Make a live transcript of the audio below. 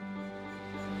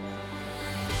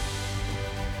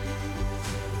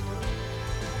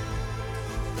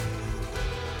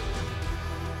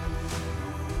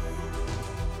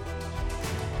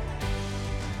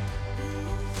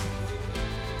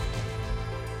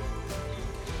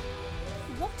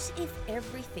What if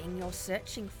everything you're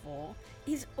searching for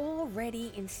is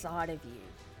already inside of you?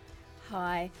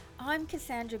 Hi, I'm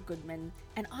Cassandra Goodman,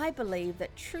 and I believe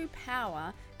that true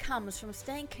power comes from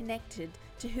staying connected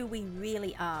to who we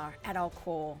really are at our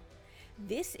core.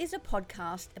 This is a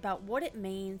podcast about what it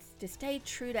means to stay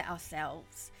true to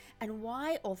ourselves and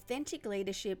why authentic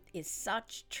leadership is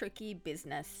such tricky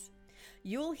business.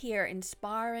 You'll hear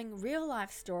inspiring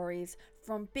real-life stories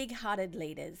from big-hearted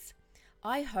leaders.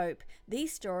 I hope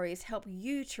these stories help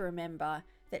you to remember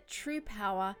that true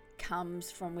power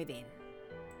comes from within.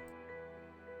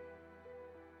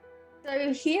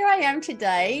 So here I am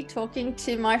today talking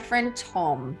to my friend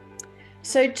Tom.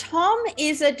 So Tom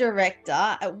is a director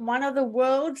at one of the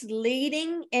world's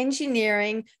leading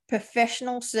engineering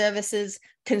professional services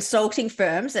consulting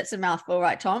firms. That's a mouthful,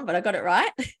 right, Tom? But I got it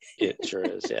right. It sure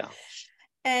is, yeah.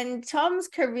 And Tom's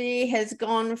career has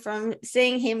gone from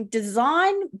seeing him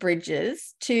design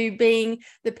bridges to being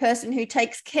the person who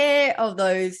takes care of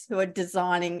those who are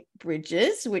designing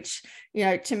bridges, which, you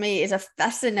know, to me is a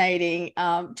fascinating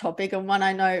topic and one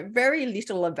I know very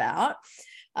little about.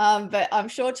 But I'm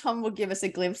sure Tom will give us a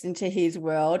glimpse into his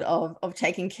world of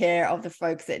taking care of the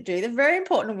folks that do the very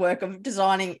important work of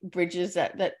designing bridges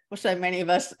that so many of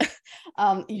us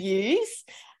use.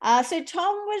 So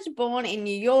Tom was born in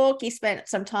New York. He spent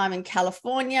some time in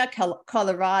California,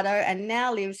 Colorado, and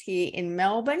now lives here in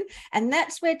Melbourne. And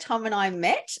that's where Tom and I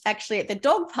met, actually at the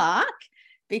dog park,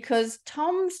 because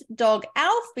Tom's dog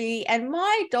Alfie and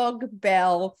my dog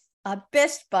Belle are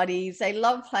best buddies. They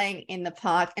love playing in the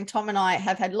park. And Tom and I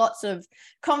have had lots of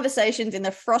conversations in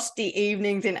the frosty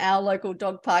evenings in our local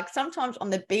dog park, sometimes on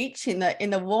the beach in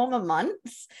the warmer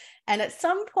months. And at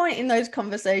some point in those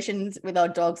conversations with our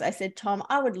dogs, I said, Tom,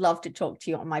 I would love to talk to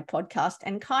you on my podcast.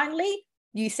 And kindly,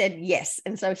 you said yes.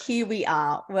 And so here we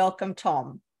are. Welcome,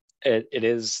 Tom. It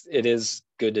is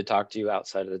good to talk to you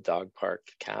outside of the dog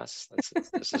park, Cass.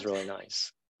 This is really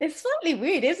nice. It's slightly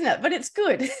weird, isn't it? But it's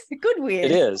good. Good weird.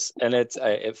 It is, and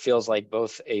it feels like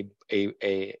both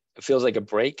it feels like a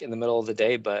break in the middle of the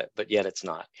day, but yet it's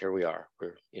not. Here we are.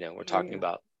 We're talking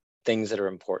about things that are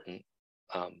important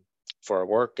for our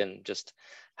work and just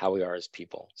how we are as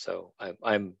people. So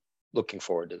I'm looking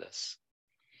forward to this.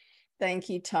 Thank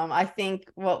you, Tom. I think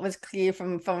what was clear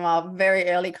from our very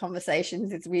early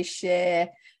conversations is we share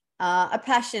a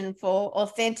passion for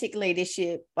authentic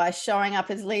leadership by showing up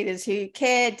as leaders who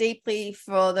care deeply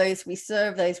for those we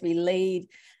serve, those we lead,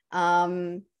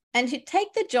 and who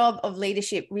take the job of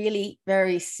leadership really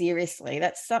very seriously.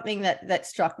 That's something that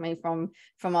struck me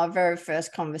from our very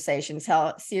first conversations,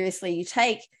 how seriously you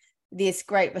take this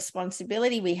great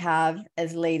responsibility we have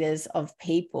as leaders of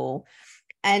people.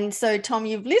 And so, Tom,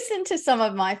 you've listened to some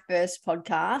of my first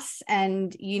podcasts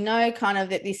and you know kind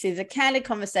of that this is a candid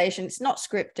conversation. It's not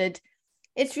scripted.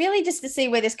 It's really just to see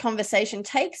where this conversation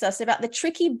takes us about the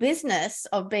tricky business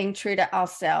of being true to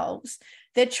ourselves,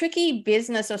 the tricky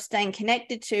business of staying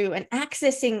connected to and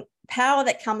accessing power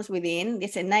that comes within,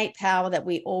 this innate power that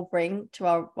we all bring to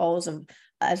our roles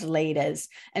as leaders.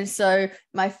 And so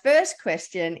my first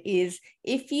question is,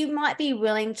 if you might be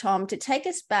willing, Tom, to take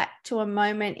us back to a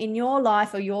moment in your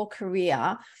life or your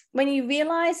career when you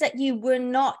realized that you were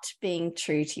not being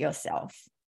true to yourself.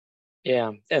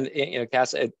 Yeah, and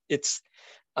Cass, it's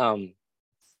a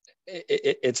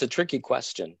tricky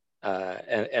question,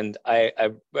 and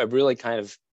I really kind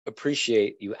of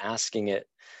appreciate you asking it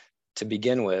to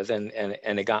begin with, and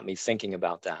it got me thinking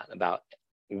about that, about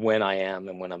when I am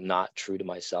and when I'm not true to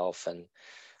myself, and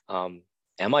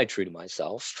am I true to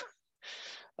myself?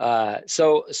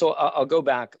 So I'll go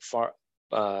back far,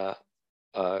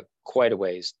 quite a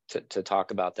ways to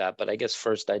talk about that. But I guess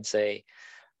first I'd say,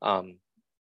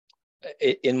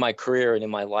 in my career and in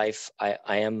my life, I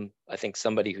am, I think,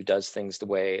 somebody who does things the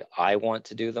way I want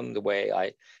to do them.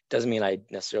 Doesn't mean I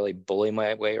necessarily bully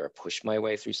my way or push my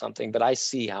way through something, but I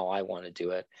see how I want to do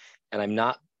it, and I'm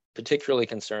not particularly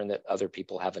concerned that other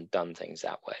people haven't done things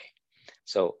that way.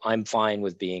 So I'm fine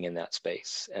with being in that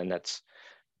space. And that's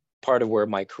part of where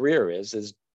my career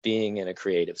is being in a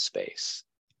creative space,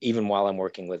 even while I'm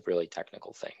working with really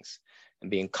technical things,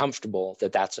 and being comfortable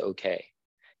that that's okay.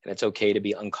 And it's okay to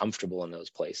be uncomfortable in those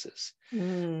places.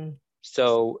 Mm.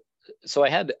 So I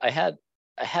had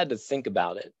to think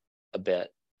about it a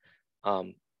bit.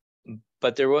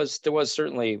 But there was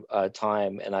certainly a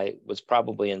time, and I was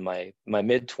probably in my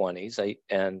mid-20s. I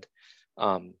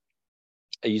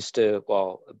used to,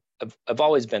 I've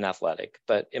always been athletic,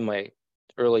 but in my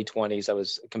early 20s, I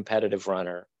was a competitive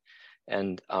runner,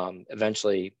 and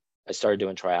eventually I started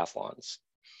doing triathlons.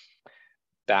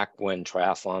 Back when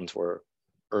triathlons were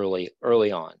early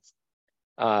on,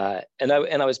 And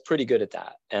I was pretty good at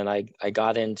that. And I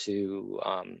got into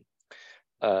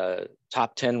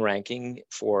top 10 ranking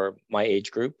for my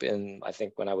age group. And I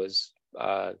think when I was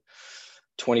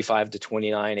 25 to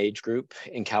 29 age group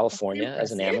in California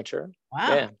as an amateur.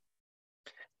 Wow.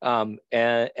 Yeah.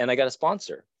 And I got a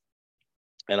sponsor,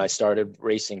 and I started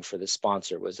racing for this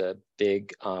sponsor. It was a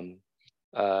big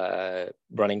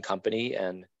running company,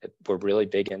 and we're really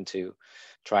big into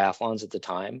triathlons at the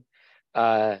time.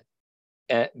 But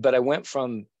I went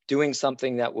from doing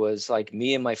something that was like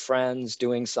me and my friends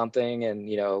doing something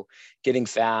and, getting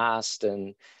fast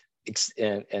and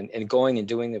going and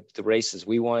doing the races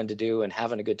we wanted to do and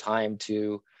having a good time,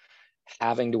 to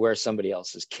having to wear somebody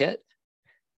else's kit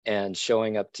and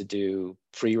showing up to do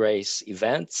pre-race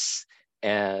events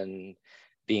and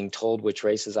being told which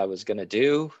races I was going to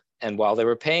do. And while they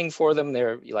were paying for them,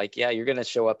 they're like, yeah, you're going to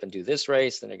show up and do this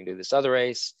race, then you're going to do this other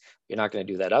race. You're not going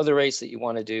to do that other race that you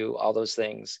want to do, all those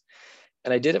things.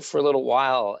 And I did it for a little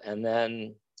while, and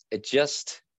then it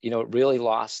just, it really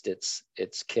lost its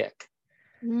kick.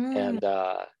 And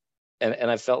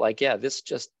I felt like, yeah, this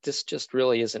just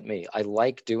really isn't me. I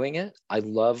like doing it. I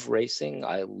love racing.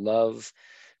 I love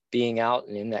being out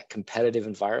and in that competitive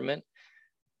environment,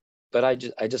 but I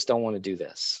just don't want to do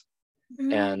this.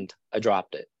 And I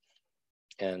dropped it.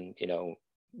 And,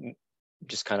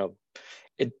 just kind of,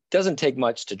 it doesn't take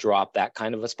much to drop that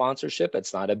kind of a sponsorship.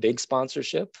 It's not a big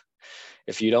sponsorship.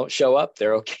 If you don't show up,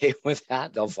 they're okay with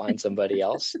that. They'll find somebody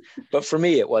else. But for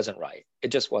me, it wasn't right. It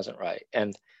just wasn't right.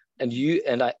 And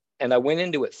I went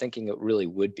into it thinking it really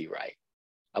would be right.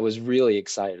 I was really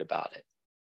excited about it.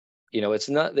 It's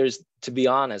not, to be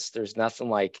honest, there's nothing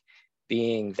like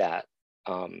being that,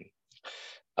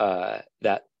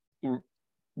 that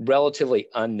relatively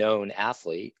unknown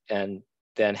athlete, and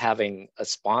then having a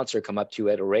sponsor come up to you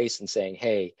at a race and saying,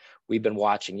 hey, we've been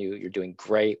watching you. You're doing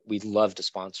great. We'd love to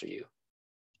sponsor you,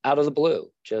 out of the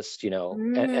blue, just,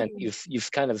 and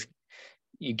you've kind of,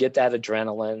 you get that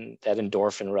adrenaline, that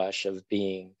endorphin rush of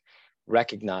being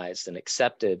recognized and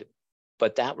accepted,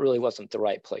 but that really wasn't the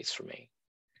right place for me.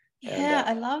 Yeah,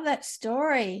 I love that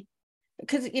story,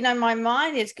 because, my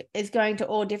mind is going to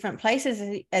all different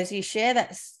places as you share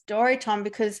that story, Tom,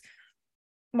 because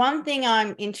one thing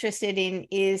I'm interested in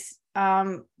is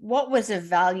what was a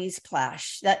values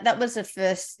clash? That was the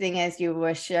first thing as you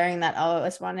were sharing that. I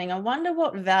was wondering, I wonder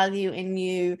what value in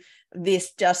you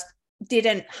this just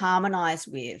didn't harmonize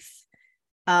with.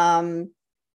 Do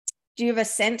you have a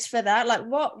sense for that? Like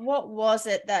what was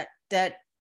it that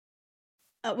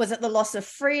was it the loss of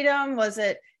freedom? Was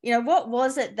it, what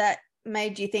was it that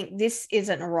made you think this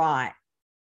isn't right?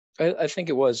 I think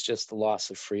it was just the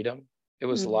loss of freedom. It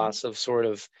was the loss of sort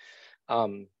of,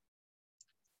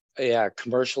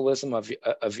 commercialism of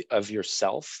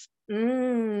yourself.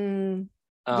 Yeah.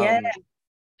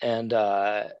 And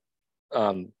I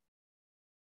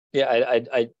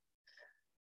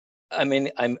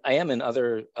mean, I am in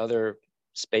other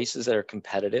spaces that are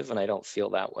competitive, and I don't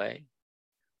feel that way.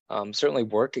 Certainly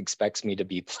work expects me to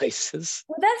be places.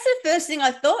 Well, that's the first thing I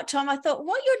thought, Tom. I thought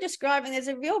what you're describing, there's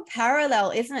a real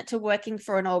parallel, isn't it, to working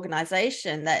for an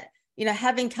organization that,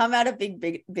 having come out of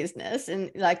big business,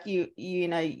 and like these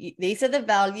are the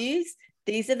values,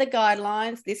 these are the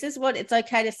guidelines, this is what it's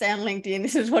okay to say on LinkedIn,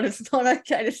 this is what it's not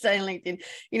okay to say on LinkedIn.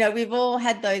 We've all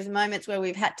had those moments where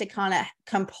we've had to kind of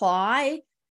comply,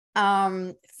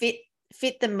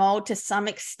 fit the mold to some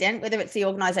extent, whether it's the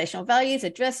organizational values, a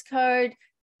dress code,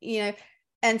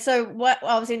 and so what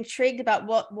I was intrigued about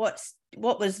what was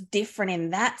different in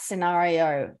that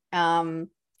scenario. I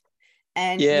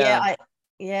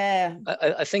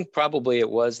think probably it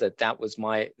was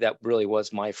that really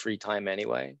was my free time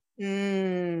anyway.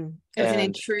 It was an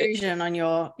intrusion on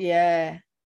your free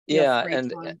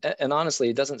time. And honestly,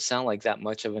 it doesn't sound like that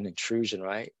much of an intrusion,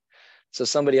 right? So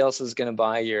somebody else is going to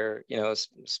buy your,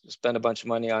 spend a bunch of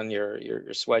money on your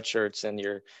sweatshirts and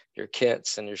your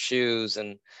kits and your shoes,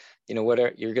 and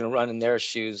whatever you're going to run in their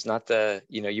shoes, not the,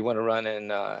 you want to run in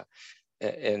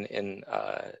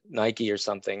Nike or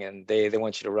something, and they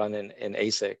want you to run in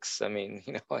Asics. I mean,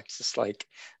 it's just like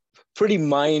pretty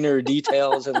minor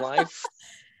details in life.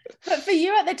 But for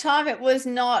you at the time, it was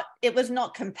not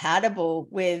compatible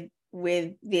with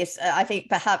this. I think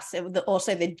perhaps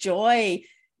also the joy,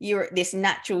 this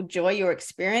natural joy you're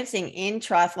experiencing in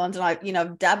triathlons. And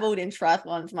I've dabbled in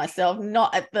triathlons myself,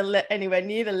 not at anywhere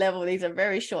near the level. These are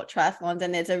very short triathlons,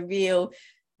 and there's a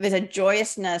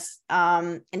joyousness,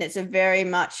 and it's a very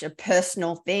much a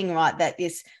personal thing, right? That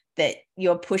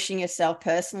you're pushing yourself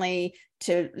personally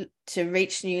to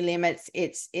reach new limits.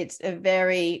 It's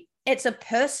a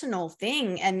personal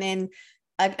thing. And then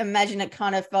I imagine it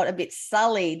kind of felt a bit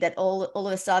sullied that all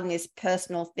of a sudden this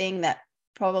personal thing that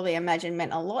probably imagine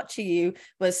meant a lot to you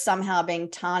was somehow being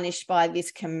tarnished by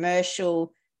this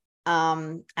commercial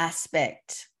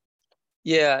aspect.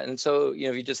 Yeah, and so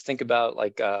if you just think about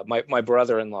like my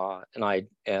brother-in-law and I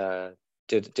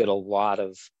did a lot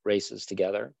of races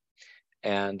together,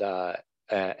 and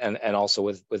also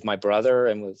with my brother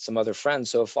and with some other friends.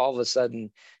 So if all of a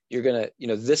sudden you're gonna,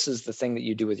 this is the thing that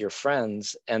you do with your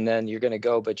friends, and then you're gonna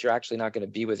go, but you're actually not gonna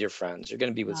be with your friends. You're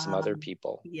gonna be with some other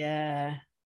people. Yeah.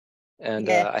 And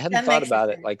Yeah, I hadn't that thought makes about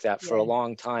it sense. like that for Yeah. a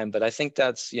long time, but I think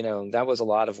that's, that was a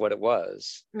lot of what it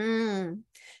was.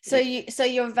 So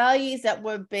your values that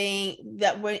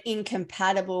were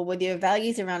incompatible with your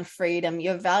values around freedom,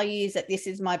 your values that this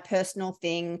is my personal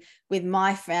thing with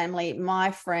my family,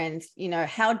 my friends,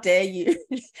 how dare you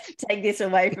take this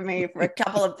away from me for a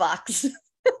couple of bucks?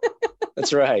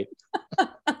 That's right.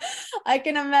 I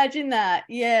can imagine that.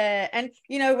 Yeah. And,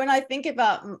 when I think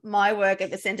about my work at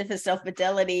the Center for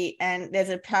Self-Fidelity, and there's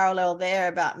a parallel there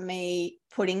about me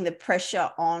putting the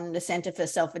pressure on the Center for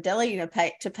Self-Fidelity,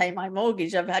 to pay my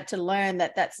mortgage. I've had to learn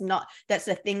that that's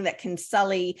a thing that can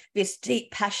sully this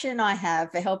deep passion I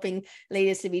have for helping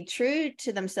leaders to be true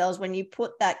to themselves. When you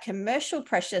put that commercial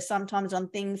pressure sometimes on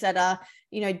things that are,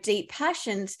 deep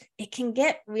passions, it can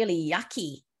get really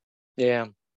yucky. Yeah.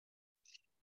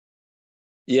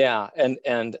 Yeah, and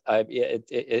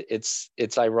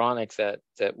it's ironic that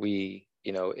we,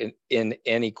 in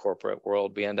any corporate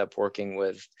world, we end up working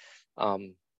with,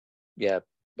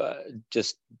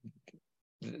 just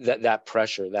that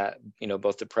pressure, that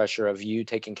both the pressure of you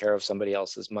taking care of somebody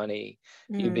else's money,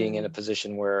 you being in a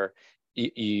position where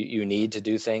you need to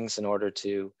do things in order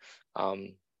to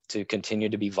continue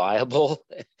to be viable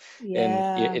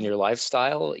in your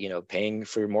lifestyle, paying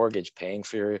for your mortgage, paying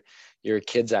for your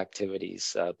kids'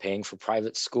 activities, paying for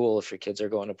private school if your kids are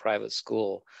going to private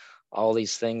school, all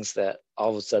these things that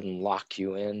all of a sudden lock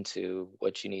you into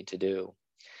what you need to do.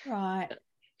 Right.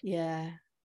 Yeah.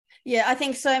 Yeah, I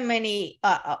think so many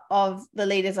of the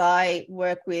leaders I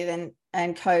work with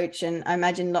and coach, and I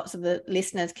imagine lots of the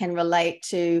listeners can relate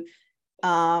to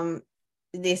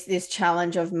this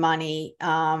challenge of money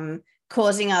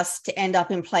causing us to end up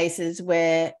in places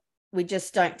where we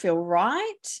just don't feel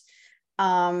right.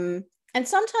 And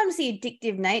sometimes the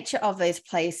addictive nature of those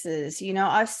places,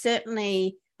 I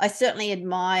certainly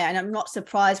admire, and I'm not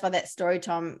surprised by that story,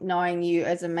 Tom, knowing you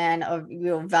as a man of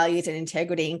your values and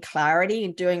integrity and clarity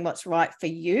and doing what's right for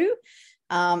you.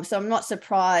 So I'm not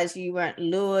surprised you weren't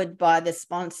lured by the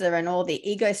sponsor and all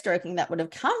the ego stroking that would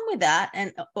have come with that,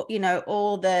 and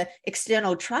all the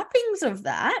external trappings of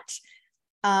that.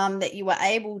 That you were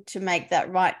able to make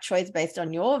that right choice based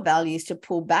on your values to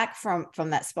pull back from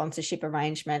that sponsorship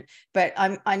arrangement. But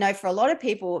I know for a lot of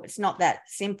people, it's not that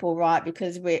simple, right?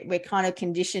 Because we're kind of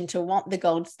conditioned to want the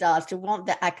gold stars, to want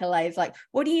the accolades. Like,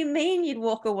 what do you mean you'd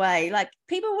walk away? Like,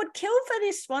 people would kill for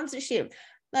this sponsorship.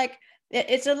 Like,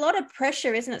 it's a lot of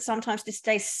pressure, isn't it, sometimes to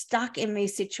stay stuck in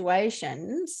these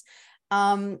situations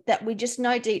that we just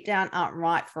know deep down aren't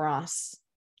right for us.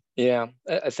 Yeah,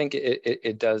 I think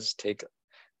it does take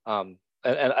and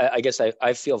I guess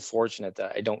I feel fortunate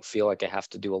that I don't feel like I have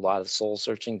to do a lot of soul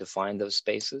searching to find those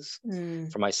spaces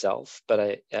for myself.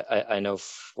 But I know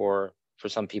for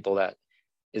some people that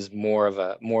is more of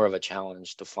a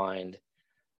challenge to find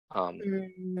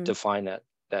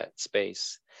that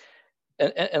space.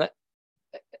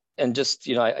 And just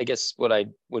I guess what I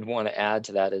would want to add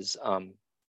to that is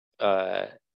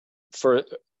for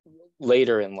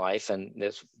later in life, and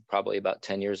this probably about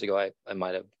 10 years ago, I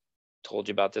might have told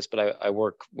you about this, but I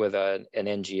work with an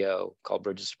NGO called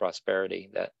Bridges to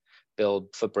Prosperity that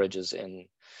build footbridges in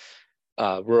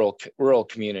rural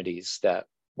communities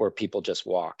where people just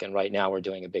walk. And right now we're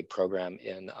doing a big program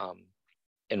in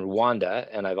Rwanda,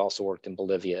 and I've also worked in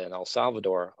Bolivia and El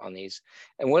Salvador on these.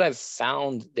 And what I've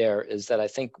found there is that I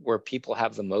think where people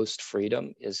have the most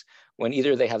freedom is when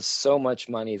either they have so much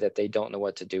money that they don't know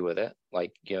what to do with it,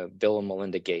 like Bill and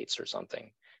Melinda Gates or something.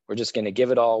 We're just going to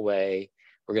give it all away.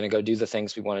 We're going to go do the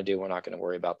things we want to do. We're not going to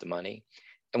worry about the money.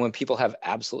 And when people have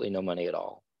absolutely no money at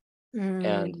all.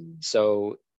 And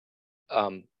so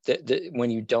when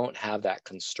you don't have that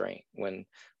constraint, when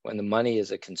the money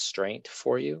is a constraint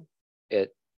for you,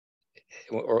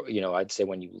 I'd say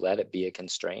when you let it be a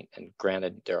constraint, and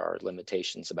granted, there are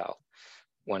limitations about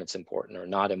when it's important or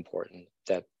not important,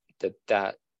 that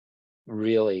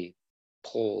really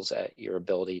pulls at your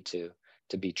ability to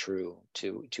be true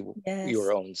to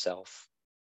your own self.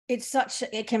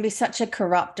 It can be such a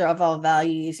corrupter of our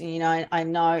values. And, I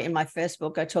know in my first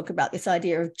book, I talk about this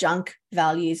idea of junk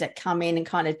values that come in and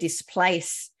kind of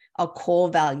displace our core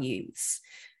values.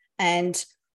 And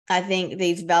I think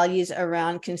these values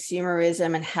around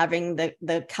consumerism and having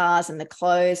the cars and the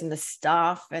clothes and the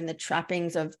stuff and the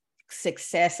trappings of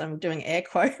success, I'm doing air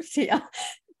quotes here,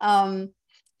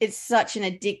 it's such an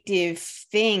addictive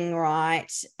thing,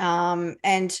 right?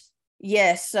 And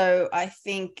yeah, so I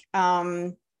think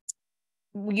you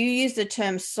use the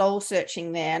term soul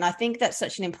searching there. And I think that's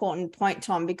such an important point,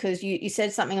 Tom, because you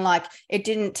said something like, it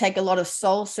didn't take a lot of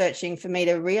soul searching for me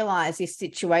to realize this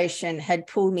situation had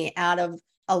pulled me out of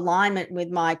alignment with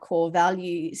my core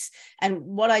values. And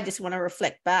what I just want to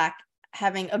reflect back,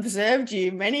 having observed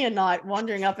you many a night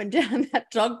wandering up and down that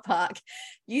dog park,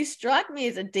 you strike me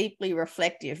as a deeply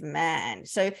reflective man.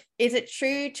 So is it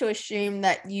true to assume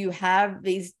that you have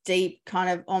these deep kind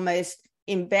of almost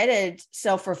embedded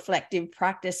self-reflective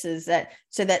practices that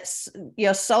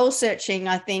your soul searching,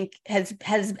 I think, has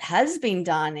been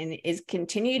done and is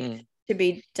continued to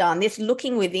be done, this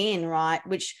looking within, right,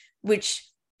 which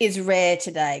is rare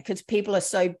today because people are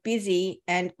so busy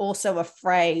and also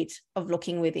afraid of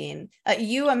looking within. Are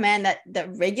you a man that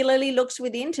regularly looks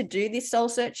within to do this soul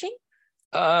searching?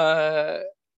 Probably.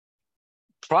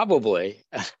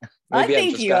 Maybe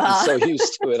I've just gotten so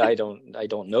used to it I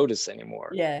don't notice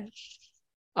anymore. Yeah.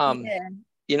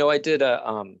 You know, I did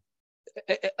I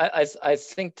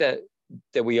think that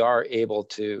we are able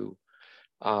to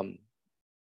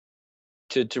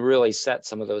really set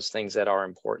some of those things that are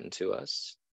important to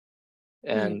us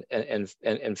and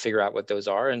figure out what those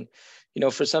are. And, you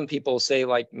know, for some people, say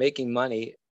like making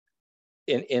money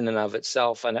in and of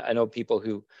itself. And I know people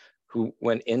who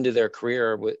went into their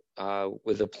career with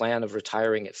a plan of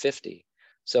retiring at 50.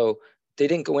 So they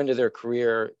didn't go into their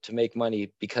career to make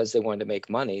money because they wanted to make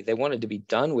money. They wanted to be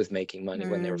done with making money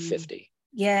when they were 50.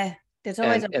 Yeah. There's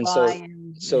always and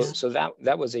so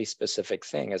that was a specific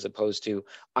thing, as opposed to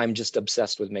I'm just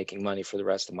obsessed with making money for the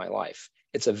rest of my life.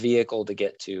 It's a vehicle to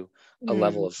get to a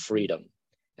level of freedom.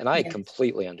 And I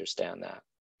completely understand that.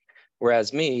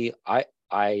 Whereas me, I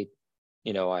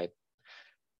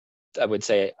would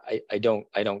say I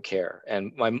don't care.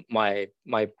 And my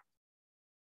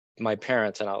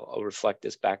parents, and I'll reflect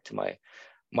this back to my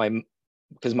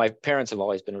because my parents have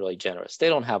always been really generous. They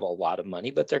don't have a lot of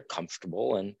money, but they're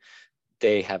comfortable and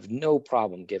they have no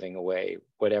problem giving away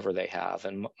whatever they have.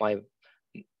 And my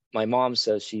mom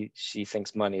says she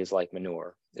thinks money is like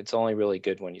manure. It's only really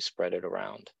good when you spread it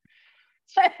around.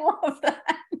 I love that.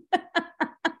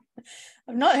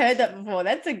 I've not heard that before.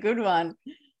 That's a good one.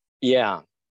 Yeah.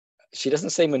 She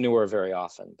doesn't say manure very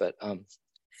often, but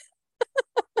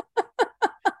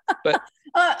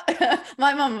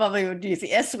my mom probably would use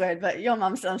the S word, but your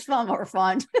mom sounds far more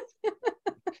refined.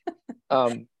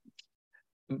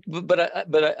 But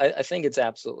I think it's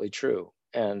absolutely true.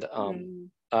 And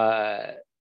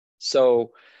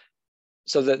so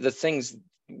the things.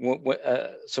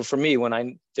 So for me,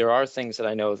 there are things that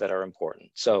I know that are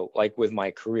important. So like with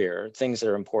my career, things that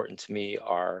are important to me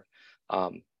are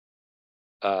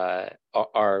the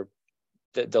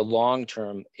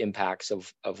long-term impacts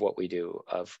of what we do,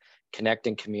 of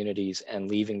connecting communities and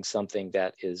leaving something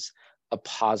that is a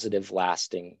positive,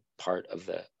 lasting part of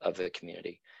the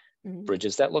community.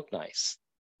 Bridges that look nice.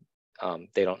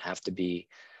 They don't have to be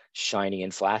shiny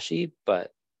and flashy,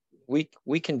 but we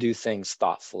can do things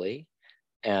thoughtfully,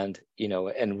 and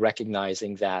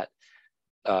recognizing that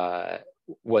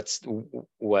what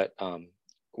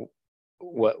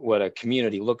a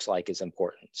community looks like is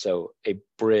important. So a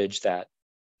bridge that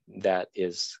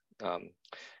is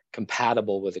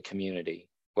compatible with a community,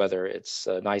 whether it's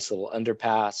a nice little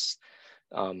underpass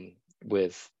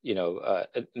with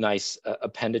nice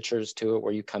appenditures to it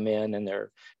where you come in and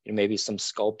there maybe some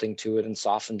sculpting to it and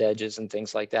softened edges and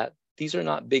things like that. These are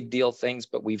not big deal things,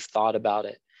 but we've thought about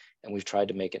it and we've tried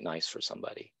to make it nice for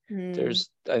somebody. I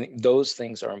think those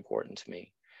things are important to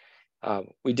me.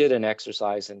 We did an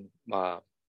exercise in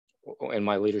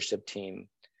my leadership team,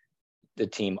 the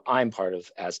team I'm part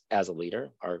of as a leader,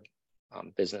 our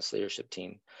business leadership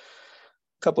team,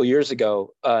 a couple of years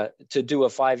ago, to do a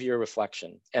 5-year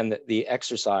reflection. And the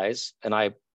exercise, and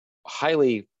I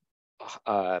highly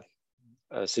recommend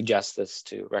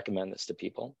this to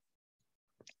people,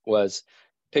 was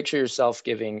picture yourself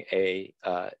giving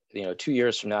 2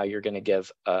 years from now, you're going to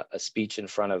give a speech in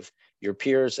front of your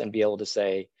peers and be able to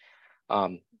say,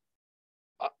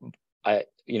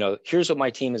 here's what my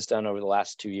team has done over the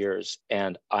last 2 years,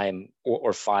 and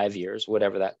or 5 years,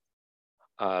 whatever that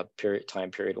time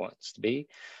period wants to be.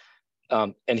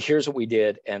 And here's what we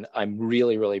did, and I'm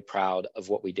really, really proud of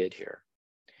what we did here.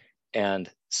 And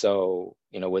so,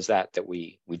 was that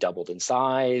we doubled in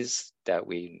size, that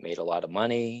we made a lot of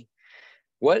money,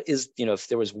 what is, if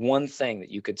there was one thing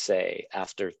that you could say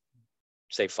after,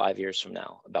 say, 5 years from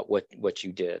now about what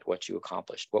you did, what you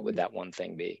accomplished, what would that one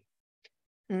thing be?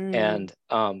 And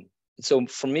so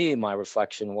for me, my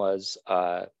reflection was,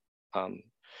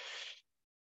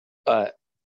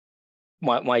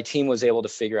 my team was able to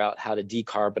figure out how to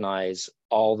decarbonize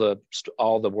all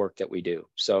the work that we do.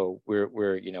 So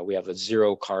we have a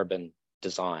zero carbon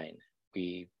design.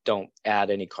 We don't add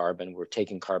any carbon. We're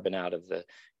taking carbon out of the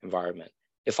environment.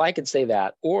 If I could say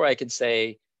that, or I could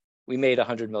say we made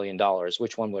 $100 million,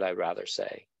 which one would I rather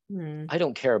say? I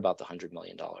don't care about the $100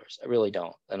 million. I really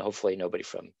don't. And hopefully nobody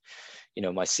from,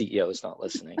 my CEO is not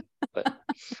listening. But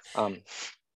well,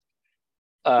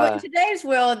 in today's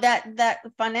world, that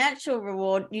financial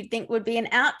reward you'd think would be an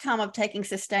outcome of taking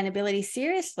sustainability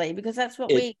seriously, because that's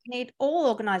what we need all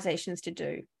organizations to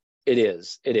do. It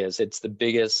is. It's the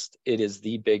biggest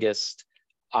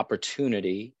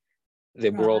opportunity the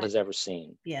world has ever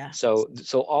seen. Yeah. So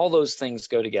all those things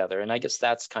go together. And I guess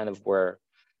that's kind of where,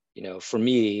 for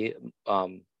me,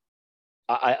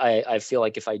 I feel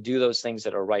like if I do those things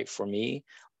that are right for me,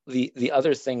 the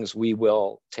other things we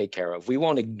will take care of. We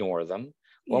won't ignore them.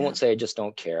 I won't say I just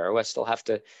don't care. I still have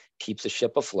to keep the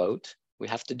ship afloat. We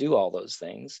have to do all those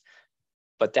things,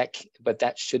 but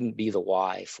that shouldn't be the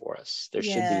why for us. There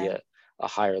should be a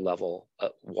higher level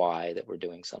why that we're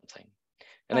doing something.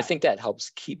 And I think that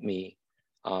helps keep me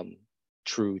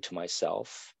true to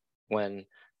myself when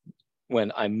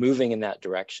I'm moving in that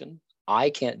direction. I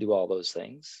can't do all those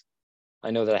things.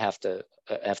 I know that I have to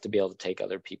be able to take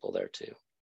other people there too.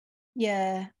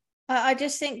 Yeah. I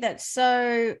just think that's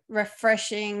so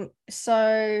refreshing,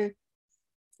 so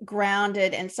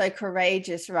grounded, and so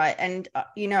courageous, right? And,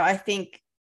 I think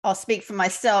I'll speak for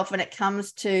myself when it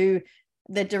comes to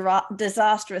the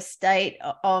disastrous state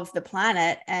of the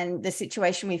planet and the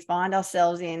situation we find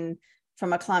ourselves in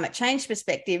from a climate change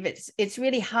perspective. It's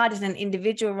really hard as an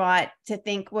individual, right, to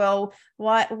think, well,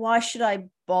 why should I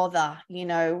bother?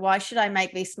 Why should I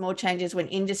make these small changes when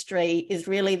industry is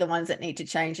really the ones that need to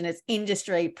change? And it's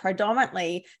industry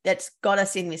predominantly that's got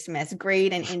us in this mess,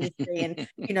 greed and industry. And,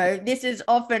 this is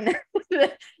often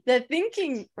the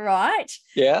thinking, right?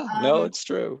 Yeah, no, it's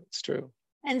true. It's true.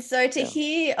 And so to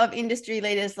hear of industry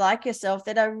leaders like yourself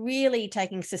that are really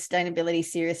taking sustainability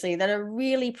seriously, that are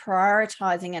really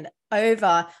prioritizing it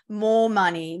over more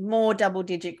money, more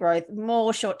double-digit growth,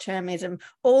 more short-termism,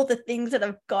 all the things that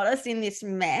have got us in this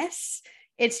mess,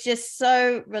 it's just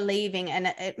so relieving. And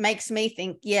it makes me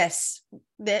think, yes,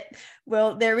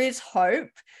 there is hope.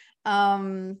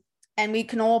 And we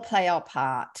can all play our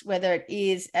part, whether it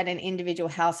is at an individual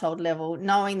household level,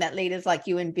 knowing that leaders like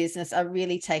you in business are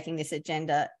really taking this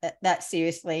agenda that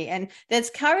seriously. And there's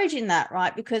courage in that,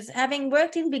 right? Because having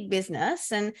worked in big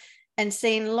business and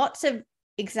seen lots of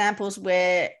examples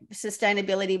where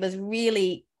sustainability was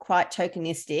really quite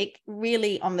tokenistic,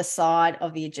 really on the side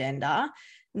of the agenda,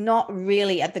 not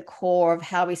really at the core of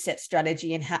how we set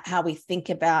strategy and how we think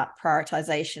about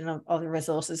prioritization of the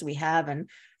resources we have and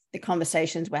the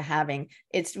conversations we're having.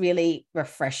 It's really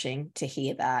refreshing to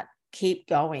hear that. Keep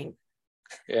going.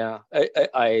 Yeah,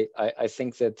 I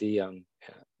think that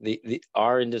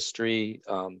our industry,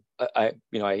 I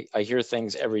hear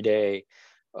things every day.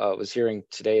 Was hearing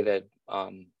today that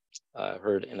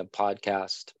heard in a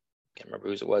podcast, can't remember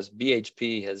whose it was.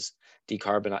 BHP has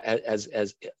decarbonized,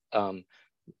 has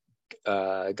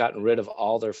gotten rid of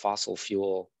all their fossil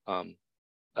fuel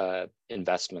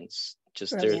investments.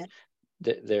 Just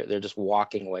they're just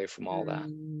walking away from all that.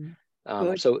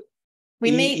 So we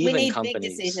need companies, big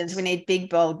decisions. We need big,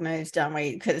 bold moves, don't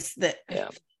we? Because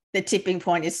the tipping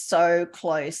point is so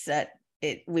close that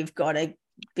we've got to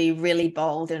be really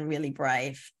bold and really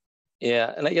brave.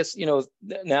 Yeah, and I guess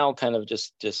now, kind of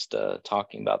just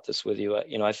talking about this with you,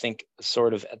 I think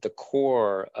sort of at the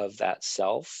core of that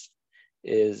self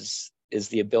is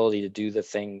the ability to do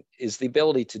things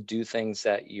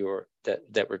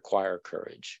that require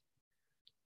courage.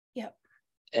 Yep.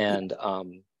 And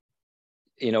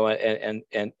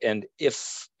and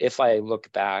if I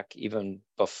look back even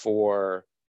before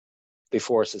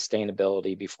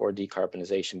sustainability, before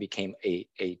decarbonization became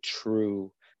a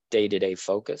true day-to-day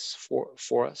focus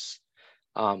for us,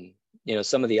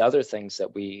 some of the other things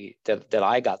that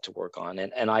I got to work on,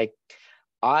 and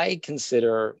I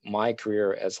consider my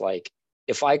career as like,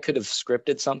 if I could have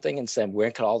scripted something and said,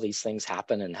 where could all these things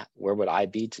happen and where would I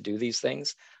be to do these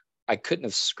things, I couldn't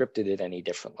have scripted it any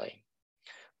differently.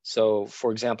 So,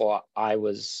 for example, I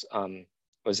was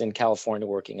in California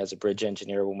working as a bridge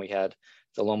engineer when we had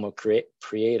the Loma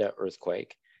Prieta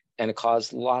earthquake, and it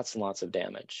caused lots and lots of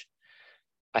damage.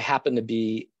 I happened to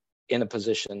be in a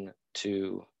position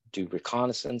to do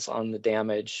reconnaissance on the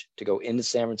damage, to go into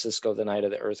San Francisco the night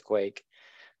of the earthquake,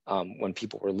 when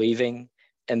people were leaving.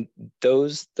 And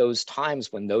those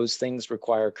times when those things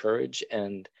require courage,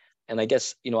 and I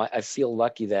guess, I feel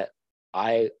lucky that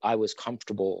I was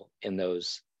comfortable in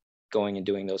those, going and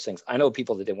doing those things. I know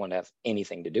people that didn't want to have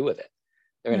anything to do with it.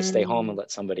 They're going to stay home and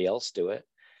let somebody else do it.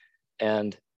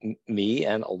 And me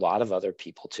and a lot of other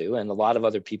people too, and a lot of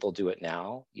other people do it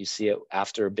now. You see it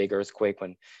after a big earthquake,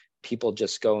 when people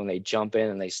just go and they jump in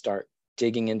and they start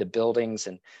digging into buildings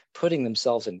and putting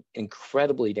themselves in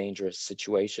incredibly dangerous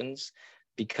situations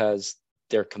because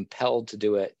they're compelled to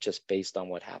do it just based on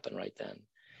what happened right then.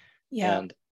 Yeah.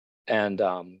 And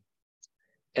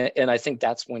I think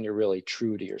that's when you're really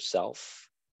true to yourself,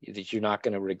 that you're not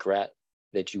going to regret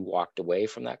that you walked away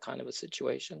from that kind of a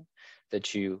situation,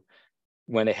 that you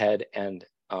went ahead and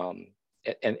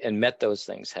met those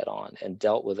things head on and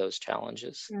dealt with those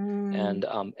challenges, and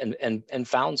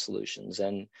found solutions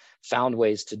and found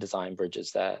ways to design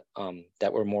bridges that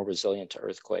were more resilient to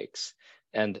earthquakes,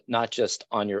 and not just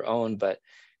on your own, but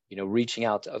reaching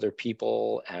out to other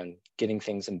people and getting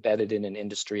things embedded in an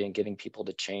industry and getting people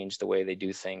to change the way they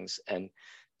do things. And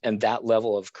that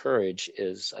level of courage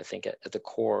is, I think, at the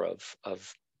core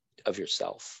of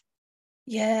yourself.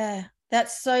 Yeah,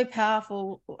 that's so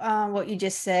powerful, what you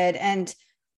just said. And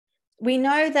we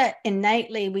know that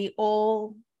innately we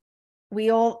all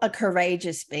are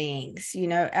courageous beings.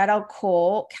 At our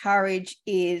core, courage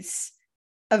is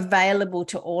available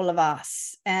to all of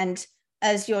us. And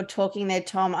as you're talking there,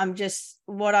 Tom,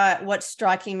 what's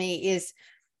striking me is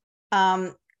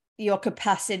your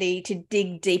capacity to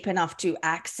dig deep enough to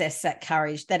access that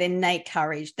courage, that innate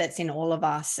courage that's in all of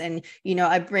us. And,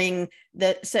 I bring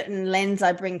the certain lens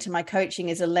I bring to my coaching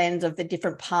is a lens of the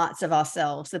different parts of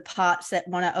ourselves, the parts that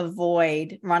want to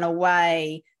avoid, run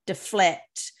away,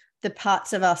 deflect, the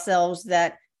parts of ourselves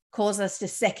that cause us to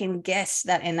second guess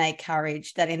that innate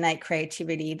courage, that innate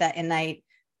creativity, that innate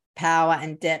power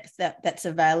and depth that's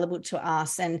available to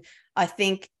us. And I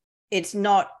think it's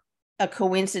not a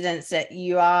coincidence that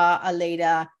you are a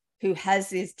leader who has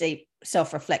these deep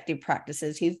self-reflective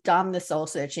practices, who's done the soul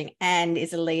searching, and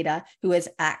is a leader who has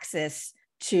access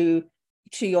to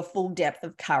your full depth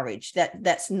of courage.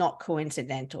 That's not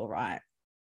coincidental, right?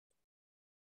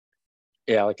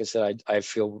 Yeah, like I said, I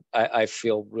feel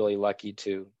really lucky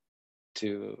to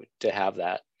have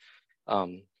that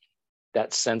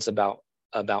that sense about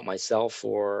myself,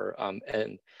 or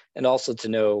and also to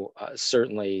know,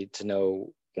 certainly to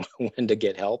know when to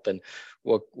get help and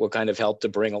what kind of help to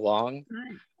bring along.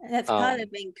 Right. And that's part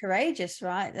of being courageous,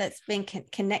 right? That's being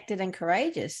connected and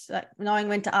courageous. Like knowing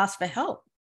when to ask for help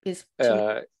is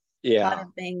part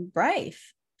of being brave.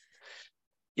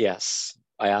 Yes,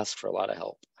 I ask for a lot of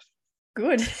help.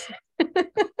 Good.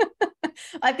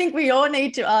 I think we all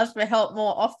need to ask for help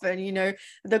more often.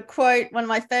 The quote, one of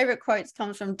my favorite quotes,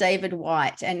 comes from David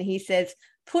White, and he says,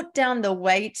 "Put down the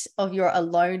weight of your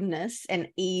aloneness and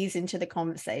ease into the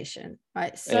conversation."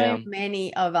 Right? So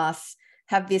many of us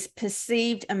have this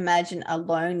perceived, imagined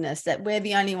aloneness, that we're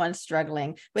the only ones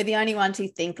struggling. We're the only ones who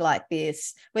think like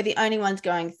this. We're the only ones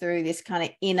going through this kind of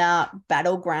inner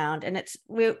battleground. And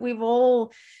we've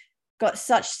all got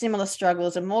such similar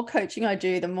struggles. The more coaching I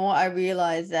do, the more I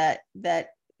realize that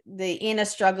the inner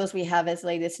struggles we have as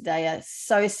leaders today are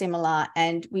so similar,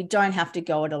 and we don't have to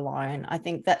go it alone. I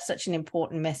think that's such an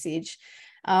important message.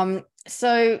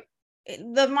 So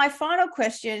my final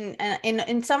question, and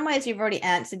in some ways you've already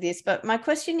answered this, but my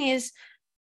question is,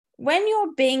 when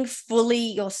you're being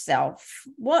fully yourself,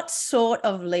 what sort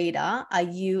of leader are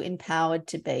you empowered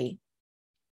to be?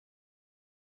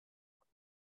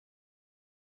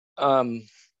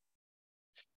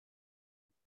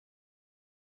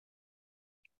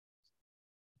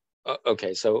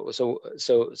 Okay, so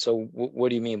what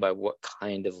do you mean by what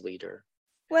kind of leader?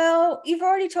 Well, you've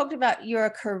already talked about you're a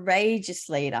courageous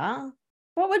leader.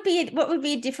 What would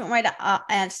be a different way to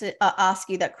ask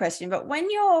you that question? But when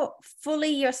you're fully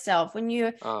yourself, when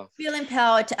you feel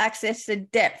empowered to access the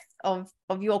depth of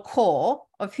your core,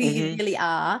 of who you really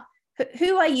are,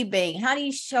 who are you being? How do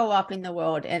you show up in the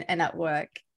world and at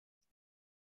work?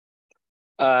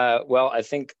 Well, I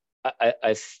think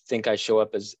I show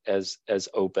up as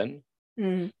open,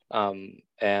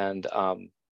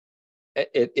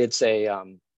 it's a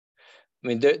I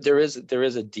mean, there is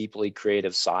a deeply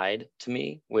creative side to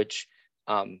me, which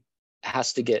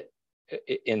has to get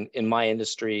in my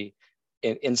industry.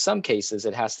 In some cases,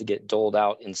 it has to get doled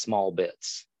out in small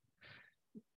bits,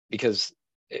 because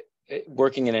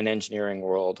working in an engineering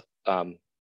world,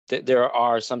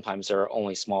 sometimes there are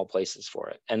only small places for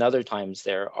it, and other times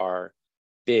there are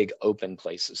big open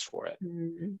places for it.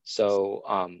 Mm. So,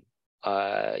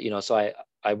 so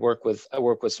I work with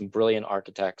some brilliant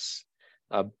architects,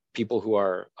 people who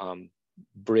are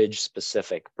bridge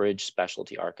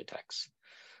specialty architects,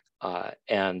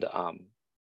 and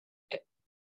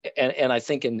I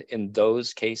think in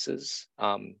those cases,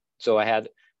 so we had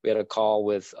a call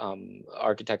with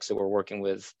architects that we're working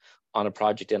with on a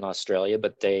project in Australia,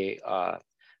 but they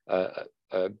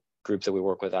a group that we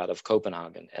work with out of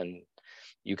Copenhagen, and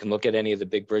you can look at any of the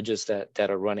big bridges that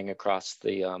are running across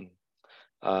the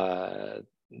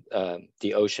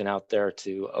ocean out there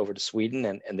over to Sweden,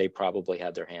 and they probably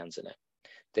had their hands in it.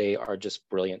 They are just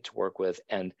brilliant to work with,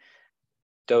 and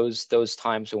those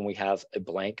times when we have a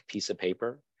blank piece of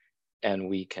paper and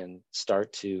we can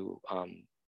start to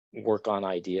work on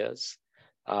ideas,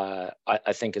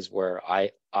 I think is where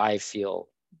I feel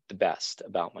the best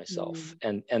about myself.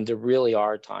 And there really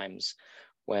are times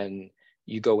when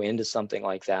you go into something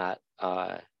like that,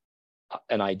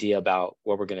 an idea about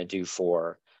what we're going to do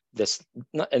for this,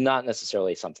 and not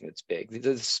necessarily something that's big,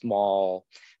 this small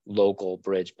local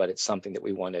bridge, but it's something that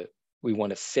we want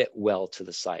to fit well to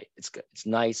the site. It's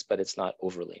nice, but it's not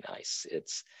overly nice.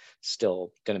 It's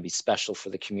still going to be special for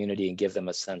the community and give them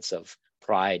a sense of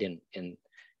pride in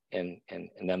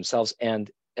themselves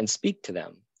and speak to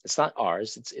them. It's not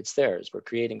ours, it's theirs. We're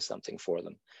creating something for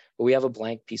them, but we have a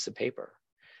blank piece of paper.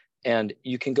 And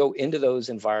you can go into those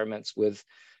environments with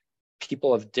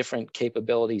people of different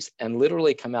capabilities and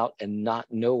literally come out and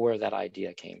not know where that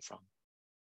idea came from.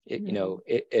 And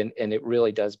it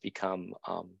really does become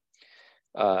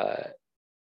an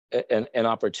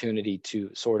opportunity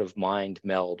to sort of mind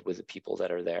meld with the people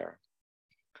that are there.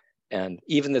 And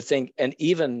even the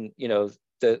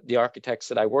architects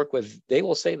that I work with, they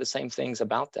will say the same things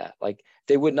about that. Like,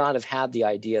 they would not have had the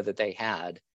idea that they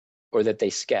had, or that they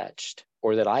sketched,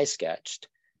 or that I sketched,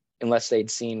 unless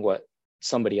they'd seen what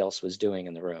somebody else was doing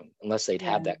in the room, unless they'd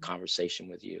had that conversation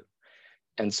with you.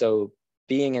 And so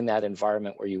being in that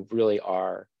environment where you really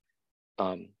are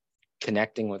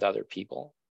connecting with other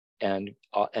people and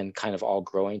kind of all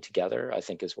growing together, I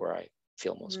think is where I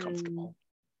feel most comfortable.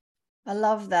 I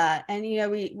love that. And,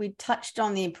 we touched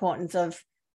on the importance of,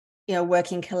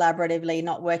 working collaboratively,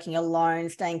 not working alone,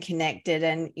 staying connected.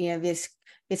 And,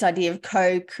 this idea of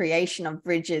co-creation of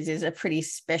bridges is a pretty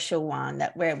special one,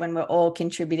 that when we're all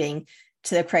contributing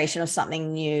to the creation of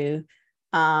something new,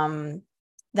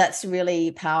 that's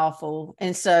really powerful.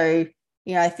 And so,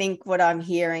 I think what I'm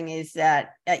hearing is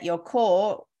that at your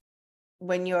core,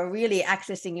 when you're really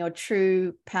accessing your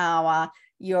true power,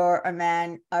 you're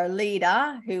a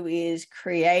leader who is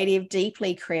creative,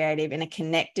 deeply creative in a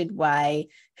connected way,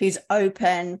 who's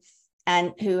open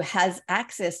and who has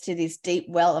access to this deep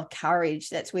well of courage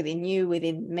that's within you,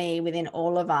 within me, within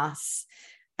all of us.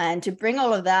 And to bring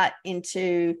all of that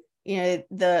into,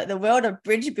 the world of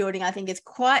bridge building, I think is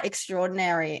quite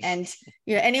extraordinary. And,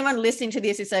 anyone listening to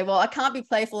this who say, well, I can't be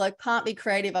playful, I can't be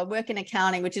creative, I work in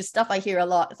accounting, which is stuff I hear a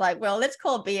lot. It's like, well, let's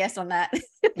call BS on that.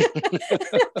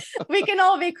 We can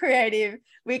all be creative.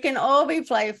 We can all be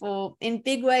playful in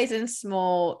big ways and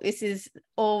small. This is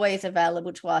always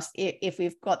available to us if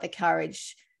we've got the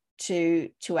courage to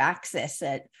access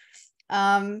it.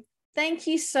 Thank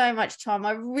you so much, Tom.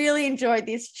 I really enjoyed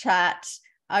this chat.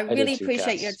 I really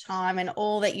appreciate your time and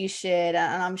all that you shared.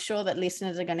 And I'm sure that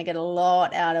listeners are going to get a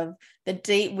lot out of the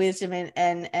deep wisdom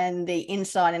and the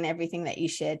insight and everything that you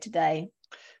shared today.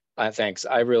 Thanks.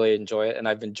 I really enjoy it. And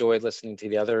I've enjoyed listening to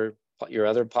your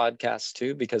other podcasts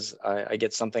too, because I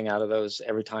get something out of those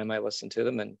every time I listen to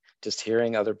them, and just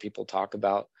hearing other people talk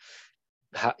about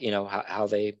how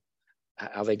they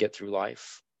get through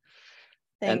life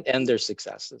and their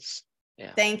successes.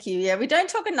 Yeah. Thank you. Yeah, we don't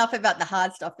talk enough about the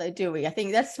hard stuff though, do we? I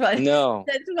think that's what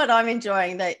I'm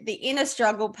enjoying, the inner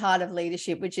struggle part of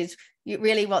leadership, which is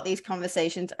really what these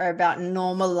conversations are about,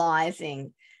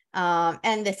 normalizing,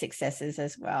 and the successes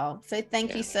as well. So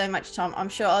thank you so much, Tom. I'm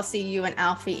sure I'll see you and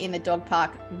Alfie in the dog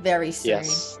park very soon.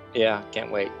 Yes. Yeah,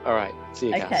 can't wait. All right. See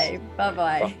you guys. Okay.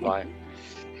 Bye-bye. Bye.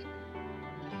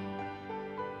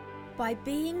 By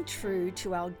being true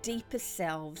to our deepest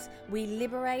selves, we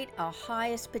liberate our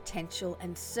highest potential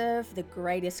and serve the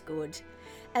greatest good.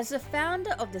 As the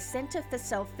founder of the Center for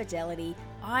Self-Fidelity,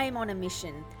 I am on a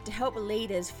mission to help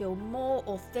leaders feel more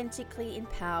authentically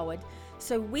empowered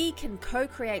so we can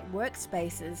co-create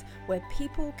workspaces where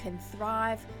people can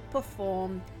thrive,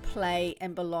 perform, play,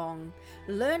 and belong.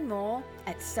 Learn more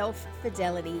at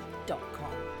selffidelity.com.